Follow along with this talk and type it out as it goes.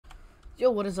Yo,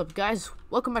 what is up, guys?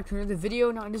 Welcome back to another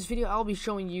video. Now in this video I'll be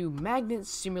showing you magnet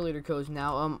simulator codes.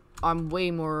 Now I'm way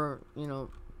more,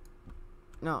 I'm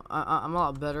a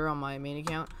lot better on my main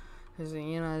account, because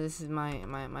this is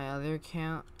my other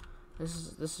account.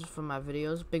 This is from my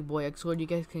videos. Big boy Exoid. You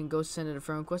guys can go send it a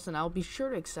friend request and I'll be sure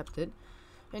to accept it.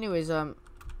 Anyways,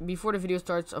 before the video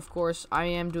starts, of course, I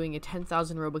am doing a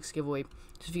 10,000 Robux giveaway.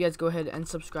 So if you guys go ahead and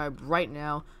subscribe right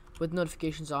now with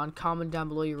notifications on, comment down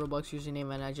below your Roblox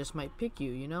username and I just might pick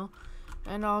you,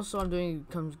 And also I'm doing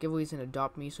giveaways in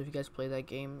Adopt Me, so if you guys play that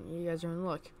game, you guys are in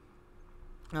luck.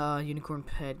 Unicorn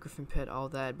pet, griffin pet, all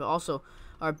that. But also,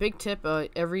 our big tip,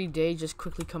 every day just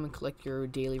quickly come and collect your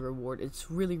daily reward. It's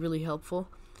really helpful.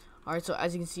 Alright, so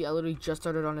as you can see, I literally just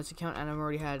started on this account and I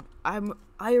already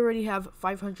have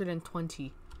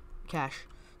 520 cash.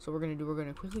 So we're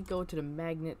gonna quickly go to the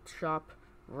magnet shop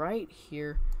right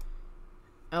here.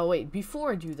 Oh wait,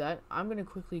 before I do that, I'm gonna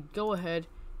quickly go ahead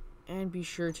and be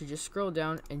sure to just scroll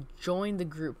down and join the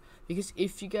group, because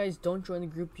if you guys don't join the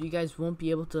group, you guys won't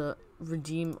be able to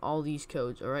redeem all these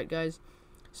codes. Alright guys,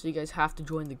 so you guys have to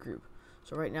join the group.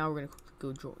 So right now we're gonna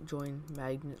quickly go join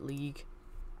Magnet League.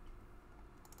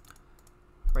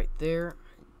 Right there,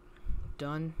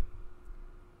 done.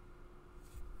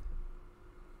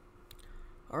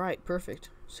 Alright, perfect,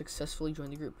 successfully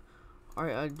joined the group.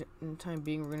 Alright, in the time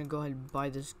being, we're gonna go ahead and buy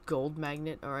this gold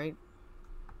magnet. Alright,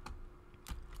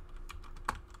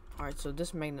 so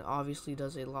this magnet obviously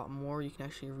does a lot more. You can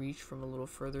actually reach from a little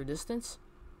further distance,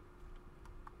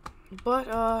 but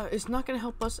it's not gonna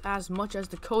help us as much as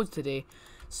the codes today.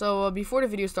 So before the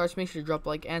video starts, make sure to drop a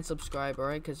like and subscribe,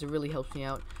 alright, because it really helps me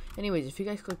out. Anyways, if you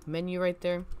guys click menu right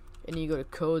there and you go to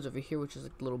codes over here, which is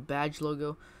a little badge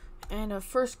logo, and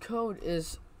first code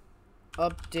is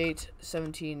update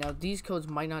 17. Now these codes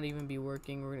might not even be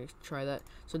working. We're gonna try that.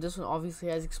 So this one obviously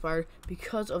has expired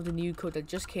because of the new code that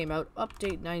just came out,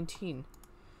 update 19.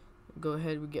 Go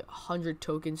ahead, we get 100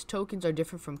 tokens. Tokens are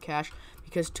different from cash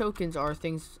because tokens are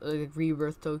things like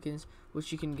rebirth tokens,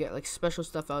 which you can get like special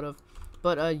stuff out of,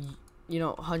 but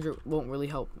 100 won't really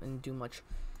help and do much.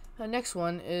 Next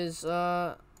one is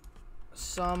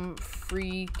some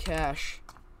free cash,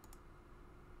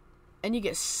 and you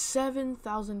get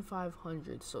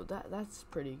 7,500, so that's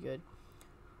pretty good.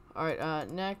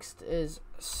 Alright, next is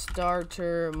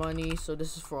starter money. So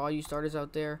this is for all you starters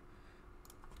out there.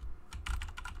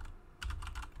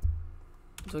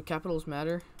 So capitals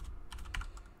matter.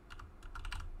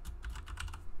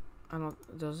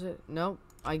 Does it? Nope.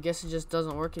 I guess it just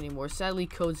doesn't work anymore. Sadly,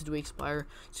 codes do expire.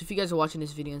 So if you guys are watching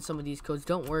this video and some of these codes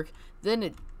don't work, then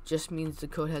it just means the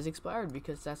code has expired,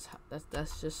 because that's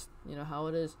just how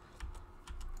it is.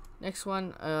 Next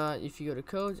one, if you go to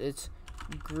codes, it's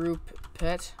group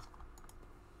pet,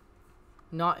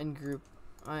 not in group.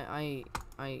 I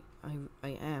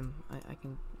can.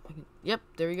 Yep,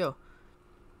 there we go.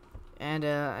 And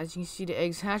as you can see, the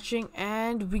eggs hatching,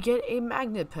 and we get a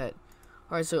magnet pet.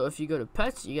 Alright, so if you go to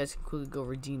pets, you guys can quickly go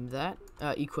redeem that,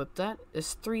 equip that.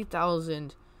 It's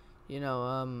 3,000,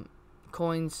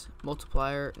 coins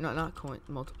multiplier. Not coin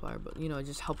multiplier, but it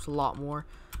just helps a lot more.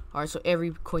 Alright, so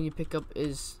every coin you pick up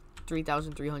is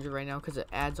 3,300 right now, because it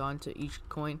adds on to each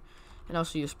coin, and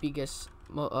also your speed gets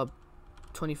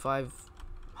 25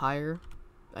 higher,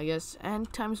 I guess,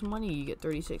 and times money you get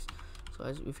 36. So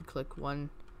if you click one,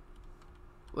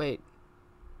 wait.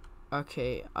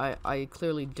 Okay, I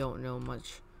clearly don't know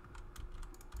much,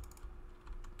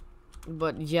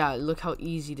 but yeah, look how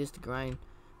easy it is to grind.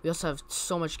 We also have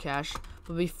so much cash,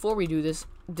 but before we do this,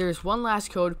 there's one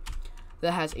last code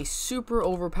that has a super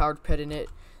overpowered pet in it.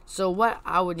 So what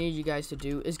I would need you guys to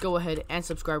do is go ahead and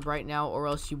subscribe right now, or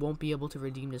else you won't be able to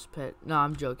redeem this pet. No,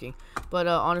 I'm joking, but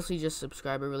honestly, just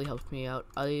subscribe. It really helps me out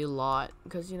a lot,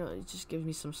 because it just gives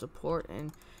me some support,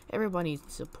 and everybody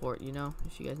needs support,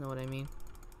 if you guys know what I mean.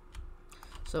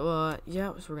 So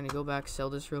yeah, so we're gonna go back, sell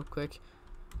this real quick.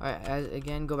 Alright,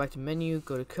 again, go back to menu,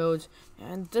 go to codes,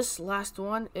 and this last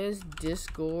one is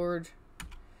Discord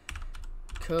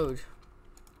code.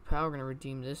 How we're gonna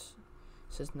redeem this?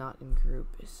 It says not in group.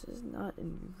 It says not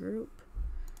in group.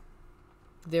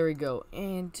 There we go.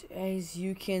 And as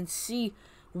you can see,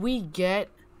 we get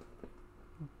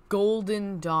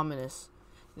Golden Dominus.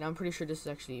 Now I'm pretty sure this is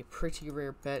actually a pretty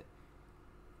rare pet.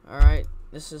 Alright,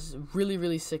 this is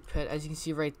really sick pet. As you can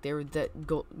see right there, that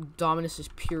Dominus is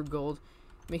pure gold.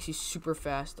 Makes you super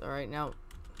fast. Alright, now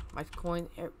my coin,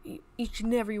 each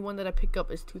and every one that I pick up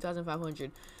is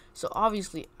 2,500. So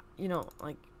obviously,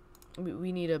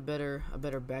 we need a better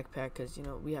backpack, because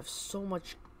we have so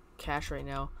much cash right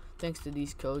now thanks to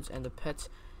these codes and the pets,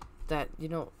 that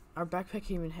our backpack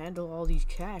can't even handle all these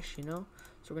cash. So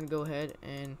we're gonna go ahead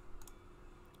and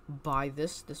buy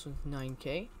this. This one's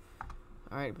 9K.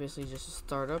 Alright, basically just a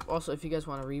startup. Also, if you guys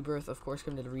want a rebirth, of course,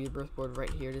 come to the rebirth board right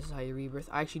here. This is how you rebirth.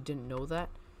 I actually didn't know that.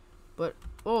 But,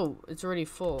 oh, it's already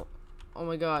full. Oh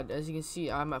my god, as you can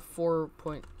see, I'm at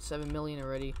 4.7 million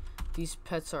already. These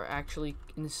pets are actually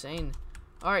insane.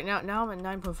 Alright, now I'm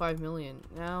at 9.5 million.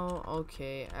 Now,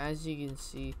 okay, as you can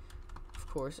see, of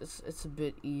course, it's a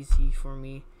bit easy for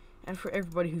me. And for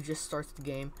everybody who just starts the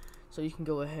game. So you can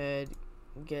go ahead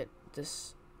and get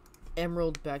this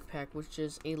emerald backpack, which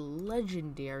is a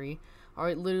legendary.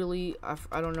 Alright, literally,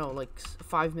 I don't know, like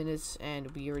 5 minutes,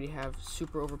 and we already have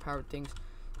super overpowered things.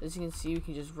 As you can see, we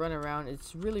can just run around.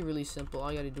 It's really simple.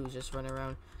 All you gotta do is just run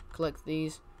around, collect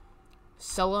these,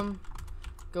 sell them,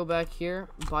 go back here,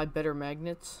 buy better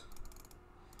magnets.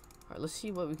 Alright, let's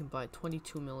see what we can buy.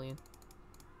 22 million.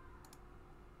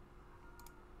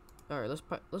 Alright,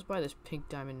 let's buy this pink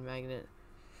diamond magnet.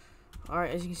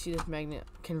 Alright, as you can see, this magnet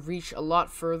can reach a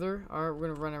lot further. Alright, we're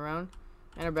gonna run around,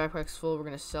 and our backpack's full. We're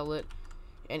gonna sell it,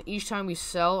 and each time we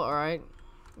sell, alright,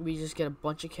 we just get a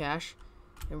bunch of cash.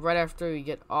 And right after we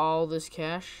get all this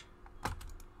cash,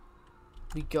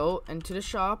 we go into the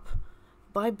shop,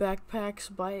 buy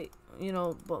backpacks, buy, you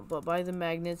know, buy the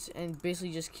magnets, and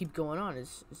basically just keep going on.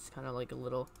 It's kind of like a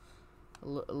little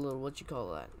what you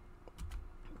call that?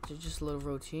 It's just a little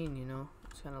routine, you know.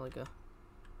 It's kind of like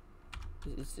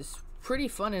it's pretty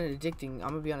fun and addicting. I'm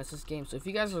gonna be honest, this game. So if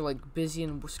you guys are like busy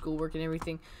in schoolwork and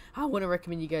everything, I wouldn't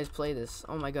recommend you guys play this.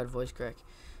 Oh my god, voice crack.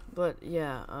 But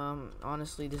yeah,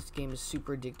 honestly, this game is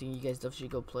super addicting. You guys definitely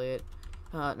should go play it.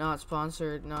 Not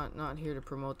sponsored, not here to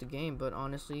promote the game, but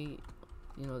honestly,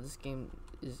 you know, this game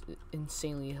is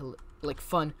insanely like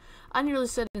fun. I nearly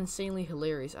said insanely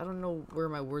hilarious. I don't know where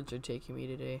my words are taking me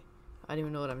today. I don't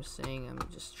even know what I'm saying. I'm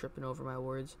just tripping over my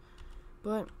words.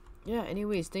 But yeah,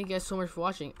 anyways, thank you guys so much for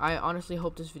watching. I honestly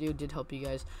hope this video did help you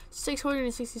guys.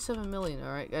 667 million.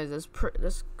 All right, guys,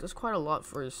 that's quite a lot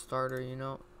for a starter, you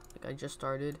know. Like, I just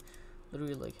started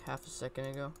literally like half a second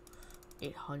ago.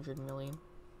 800 million.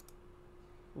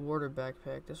 Water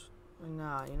backpack.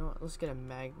 Nah, you know what? Let's get a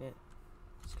magnet.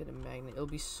 Let's get a magnet. It'll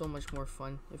be so much more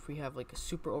fun if we have like a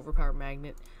super overpowered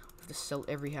magnet. We have to sell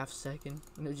every half second.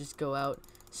 You know, just go out,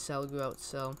 sell, go out,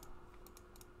 sell.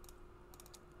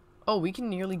 Oh, we can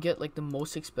nearly get like the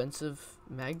most expensive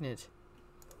magnet.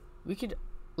 We could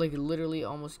like literally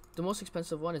almost, the most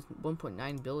expensive one is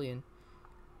 1.9 billion.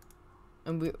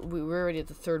 And we're already at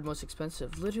the third most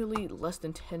expensive. Literally less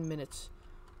than 10 minutes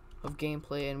of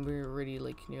gameplay, and we're already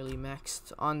like nearly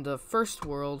maxed on the first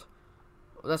world.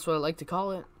 That's what I like to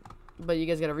call it. But you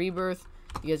guys got a rebirth.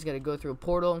 You guys got to go through a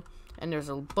portal, and there's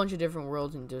a bunch of different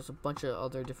worlds, and there's a bunch of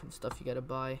other different stuff you got to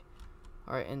buy.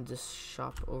 All right, and this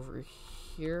shop over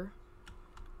here,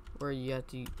 where you have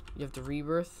to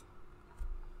rebirth.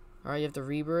 All right, you have to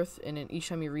rebirth, and then each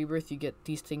time you rebirth, you get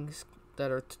these things that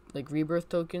are like rebirth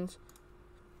tokens.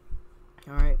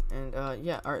 Alright, and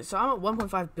yeah, alright, so I'm at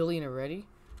 1.5 billion already.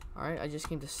 Alright, I just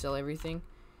came to sell everything.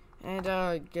 And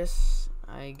I guess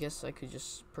I could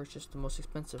just purchase the most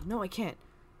expensive. No, I can't.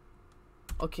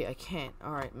 Okay, I can't.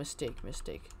 Alright, mistake.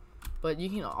 But you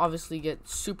can obviously get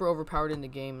super overpowered in the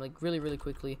game, like really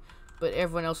quickly. But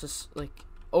everyone else is like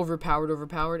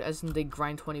overpowered, as in they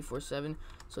grind 24/7.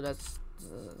 So that's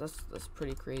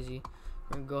pretty crazy.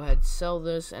 I'm gonna go ahead, sell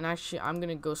this, and actually I'm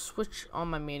gonna go switch on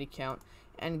my main account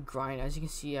and grind. As you can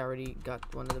see, I already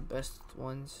got one of the best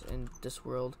ones in this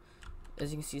world.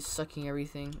 As you can see, sucking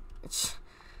everything. It's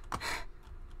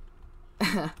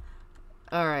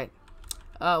alright.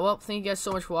 Well, thank you guys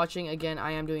so much for watching. Again,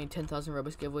 I am doing 10,000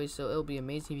 Robux giveaways, so it'll be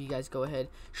amazing if you guys go ahead,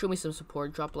 show me some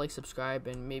support, drop a like, subscribe,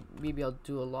 and maybe I'll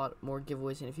do a lot more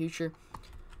giveaways in the future.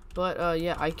 But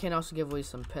yeah, I can also give away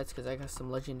some pets because I got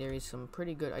some legendaries, some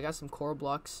pretty good. I got some core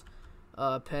blocks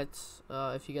pets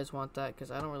if you guys want that,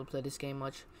 because I don't really play this game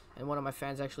much, and one of my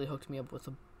fans actually hooked me up with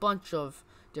a bunch of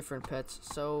different pets,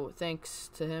 so thanks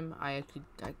to him. I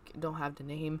don't have the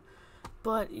name,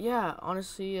 but yeah,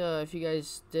 honestly, if you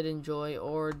guys did enjoy,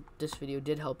 or this video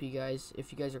did help you guys,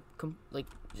 if you guys are like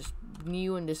just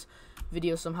new and this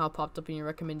video somehow popped up in your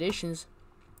recommendations,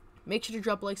 make sure to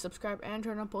drop a like, subscribe, and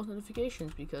turn on post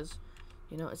notifications, because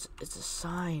you know it's a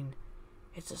sign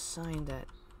that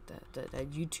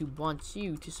YouTube wants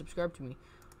you to subscribe to me.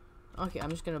 Okay, I'm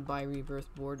just gonna buy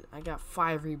rebirth board. I got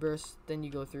 5 rebirths. Then you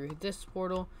go through this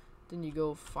portal, then you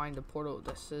go find a portal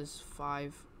that says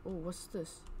 5. Oh, what's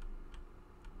this?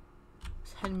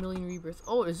 10 million rebirths.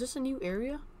 Oh, is this a new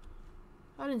area?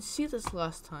 I didn't see this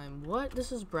last time. What? This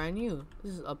is brand new.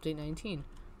 This is update 19.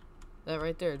 That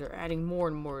right there, they're adding more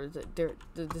and more.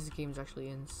 This game is actually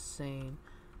insane.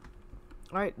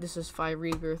 Alright, this is 5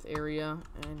 rebirth area,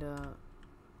 and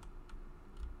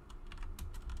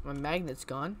My magnet's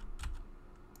gone.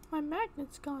 My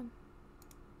magnet's gone.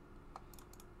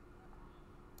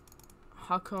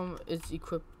 How come it's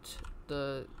equipped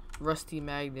the rusty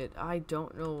magnet? I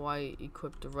don't know why it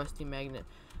equipped the rusty magnet.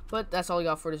 But that's all I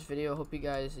got for this video. Hope you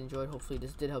guys enjoyed. Hopefully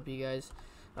this did help you guys.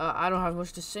 I don't have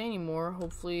much to say anymore.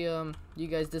 Hopefully you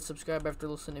guys did subscribe after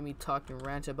listening to me talk and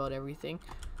rant about everything.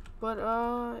 But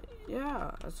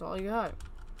yeah, that's all I got.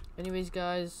 Anyways,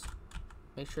 guys,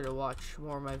 make sure to watch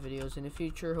more of my videos in the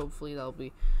future. Hopefully that'll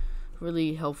be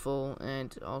really helpful,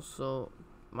 and also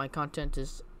my content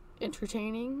is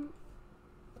entertaining.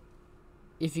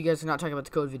 If you guys are not talking about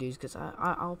the code videos, because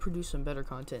I'll produce some better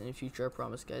content in the future, I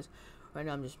promise, guys. Right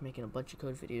now I'm just making a bunch of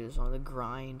code videos on the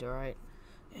grind. Alright,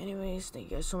 anyways, thank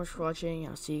you guys so much for watching.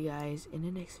 I'll see you guys in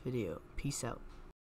the next video. Peace out.